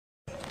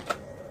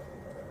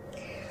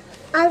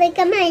我哋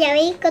今日有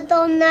呢個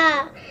檔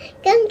啦，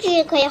跟住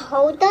佢有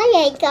好多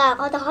嘢㗎，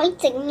我哋可以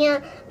整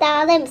啊，但係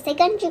我哋唔使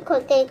跟住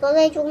佢哋，如果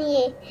你中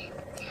意。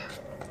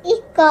呢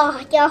個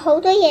有好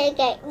多嘢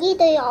嘅，呢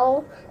度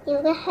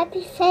有個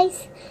happy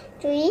face，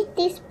 仲有呢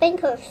啲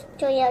sprinkles，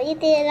 仲有呢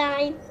啲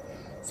lime，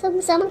 深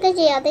深，跟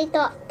住有啲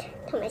dot，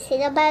 同埋士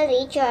多啤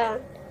梨醬，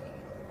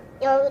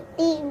有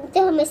啲唔知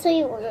係咪需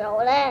要回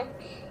爐咧？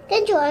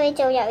跟住我哋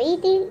就有呢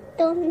啲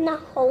donut，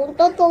 好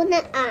多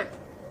donut 啊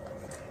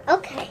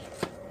 ，OK。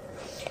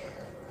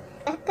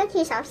跟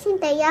住首先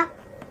第一，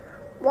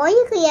攞呢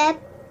個嘢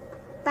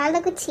擺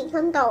喺個匙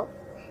羹度，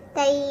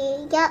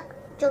第一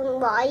仲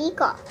攞呢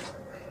個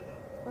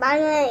擺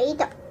喺呢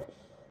度，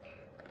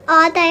我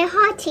哋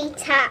開始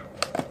拆。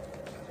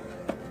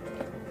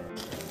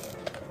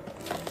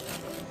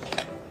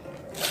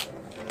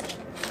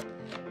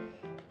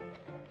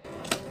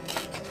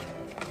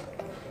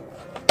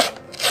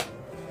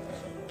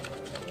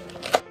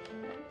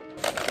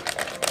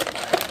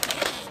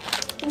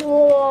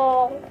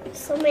哇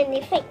 ，so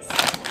many things！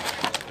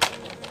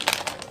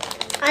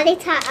 我哋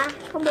拆啊，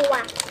好冇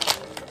啊？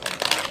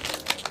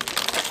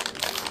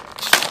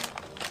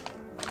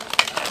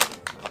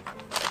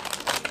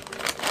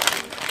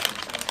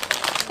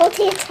好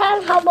似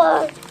餐盒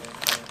啊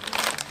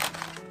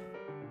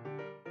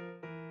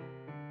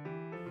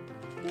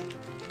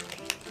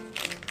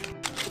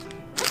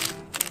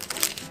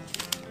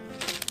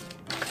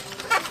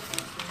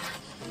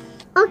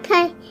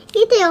！OK， 呢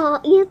度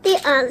有啲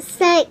顏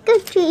色，跟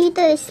住呢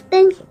度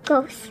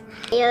sprinkles，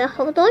 有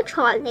好多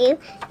材料，呢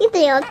度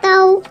有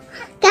兜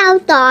膠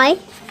袋。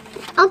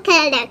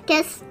OK，let's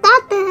get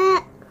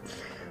started.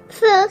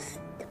 First,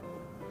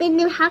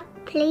 banana hug,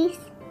 please.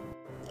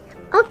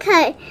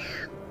 OK，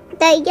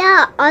 第一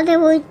我哋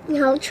會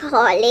有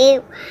材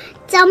料，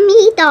浸呢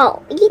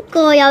度，呢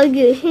個有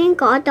圓圈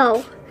嗰度，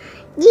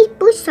呢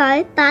杯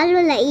水擺咗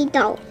嚟呢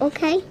度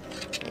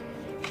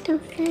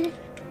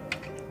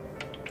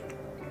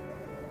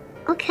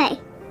 ，OK。OK，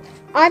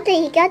 我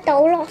哋而家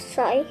倒落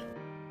水。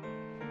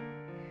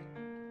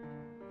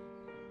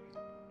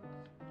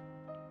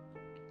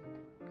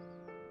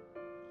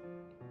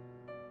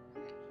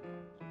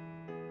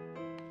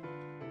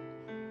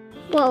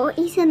Well,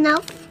 is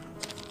enough?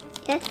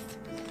 Yes.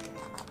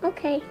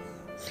 OK。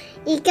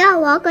而家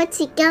我個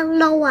匙羹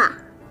撈啊。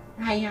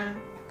係啊。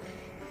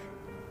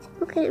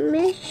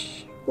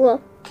OK，mesh。哇！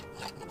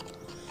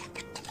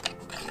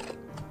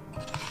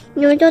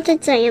用咗隻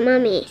掣啊，媽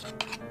咪。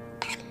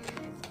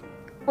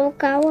我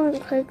搞暈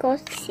佢嗰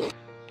時。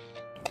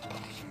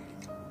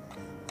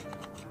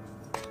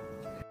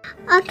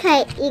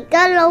OK， 而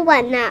家撈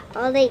暈啦，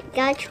我哋而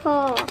家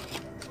搓。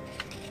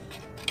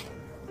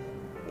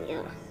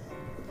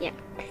Yeah.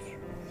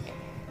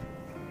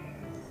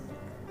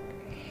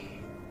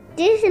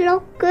 Does it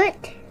look good?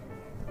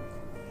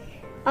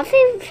 I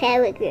feel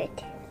very good.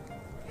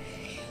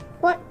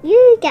 What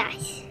you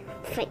guys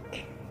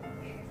think?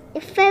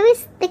 It's very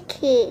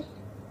sticky.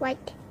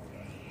 Right?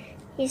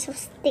 It's so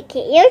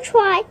sticky. You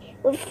try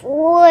with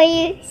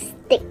really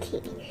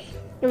sticky.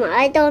 No,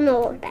 I don't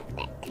know about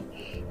that.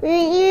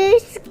 Will you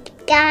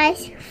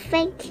guys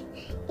think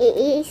it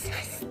is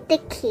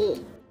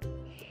sticky?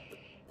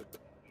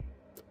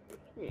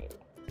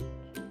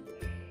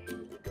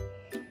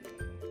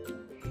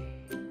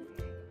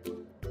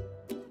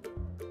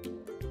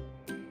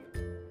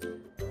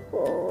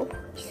 Oh,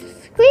 it's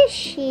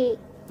squishy.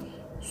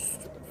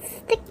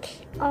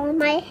 Sticky on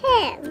my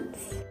hands.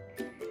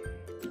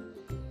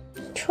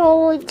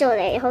 搓咗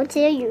嚟好似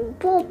圓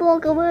波波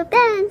咁樣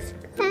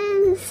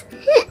bounce。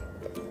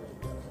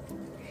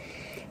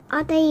我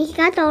哋而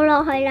家倒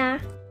落去啦。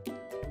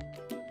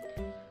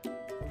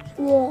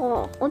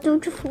哇！我做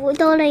咗好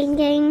多啦已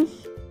經。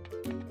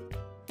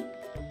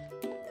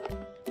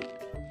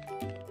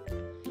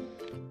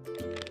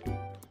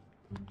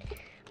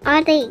我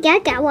哋而家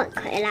攪勻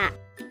佢啦。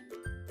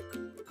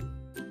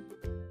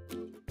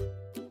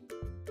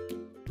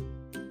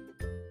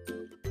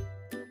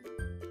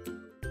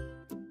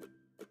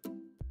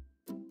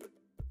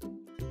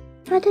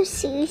擺到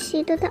少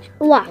少都得。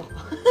哇！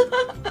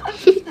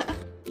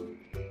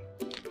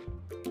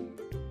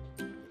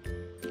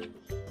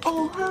好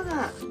香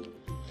啊！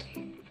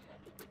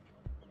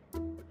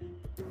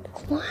好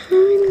香啊！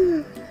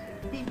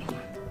咩味啊？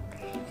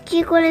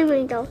朱古力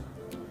味道。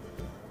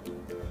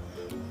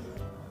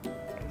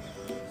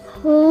好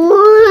啊！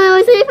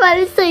我先快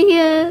啲食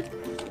啊！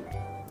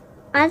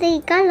我哋而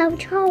家扭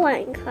搓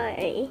勻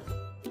佢。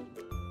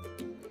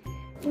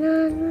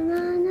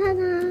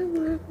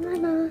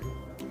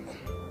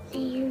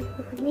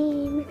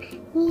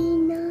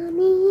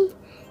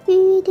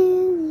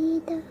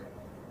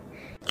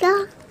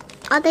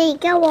我哋而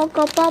家攞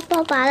個波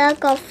波擺喺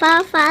個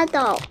花花度。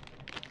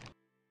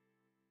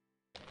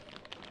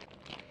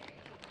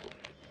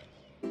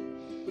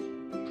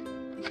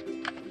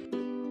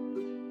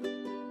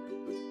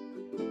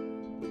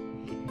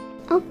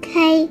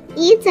OK，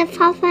 呢隻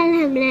花花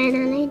靚唔靚啊？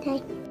你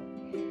哋？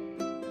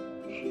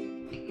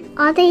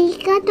我哋而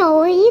家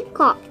到呢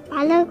個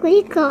擺喺呢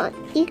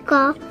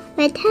個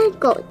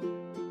rectangle。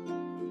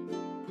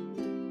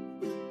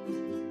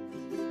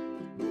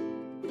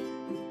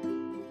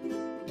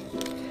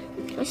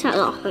實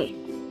落去。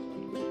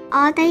我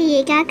哋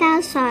而家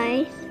加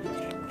水，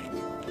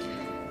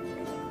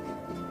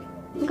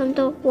咁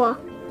多喎。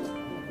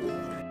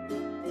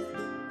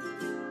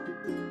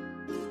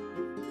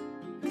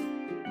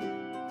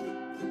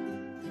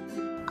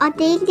我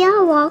哋而家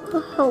攞個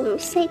紅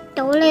色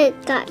倒嚟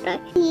隔離，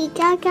而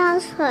家加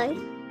水。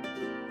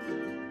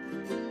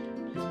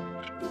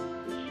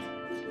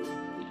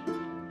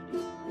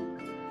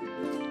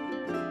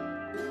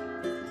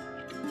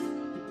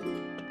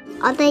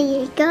我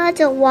哋而家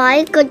就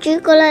揾個朱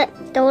古力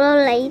倒到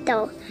呢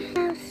度，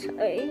加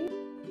水。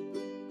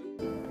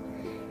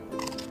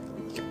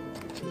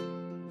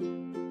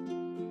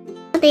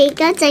我哋而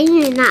家整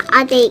完啦，我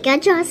哋而家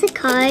裝飾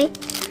佢。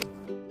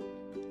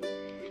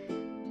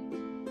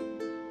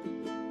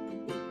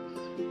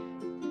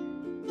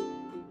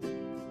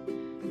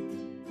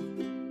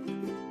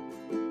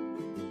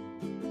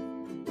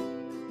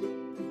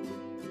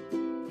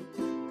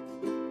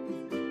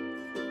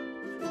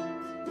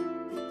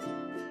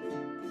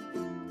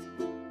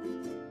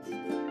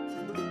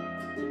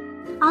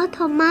我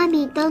同媽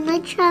咪都呢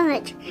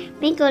challenge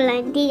邊個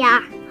靚啲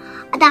啊！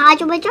但係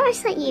仲未將佢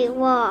食完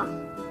喎。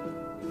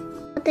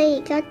我哋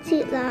而家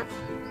切啦。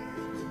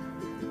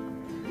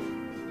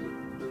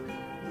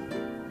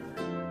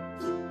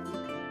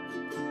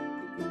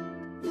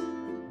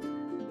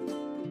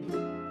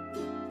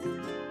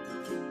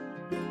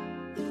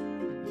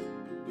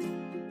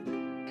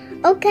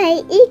OK，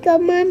 依個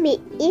媽咪，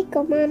依個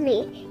媽咪，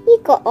依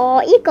個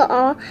我，依個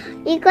我。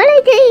如果你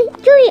哋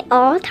鍾意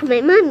我同埋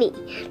媽咪，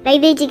你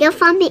哋自己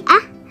分別啊。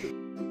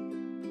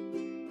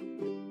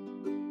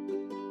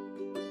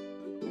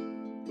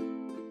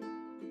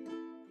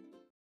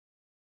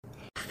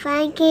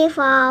Thank you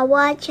for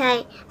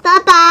watching. Bye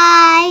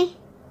bye.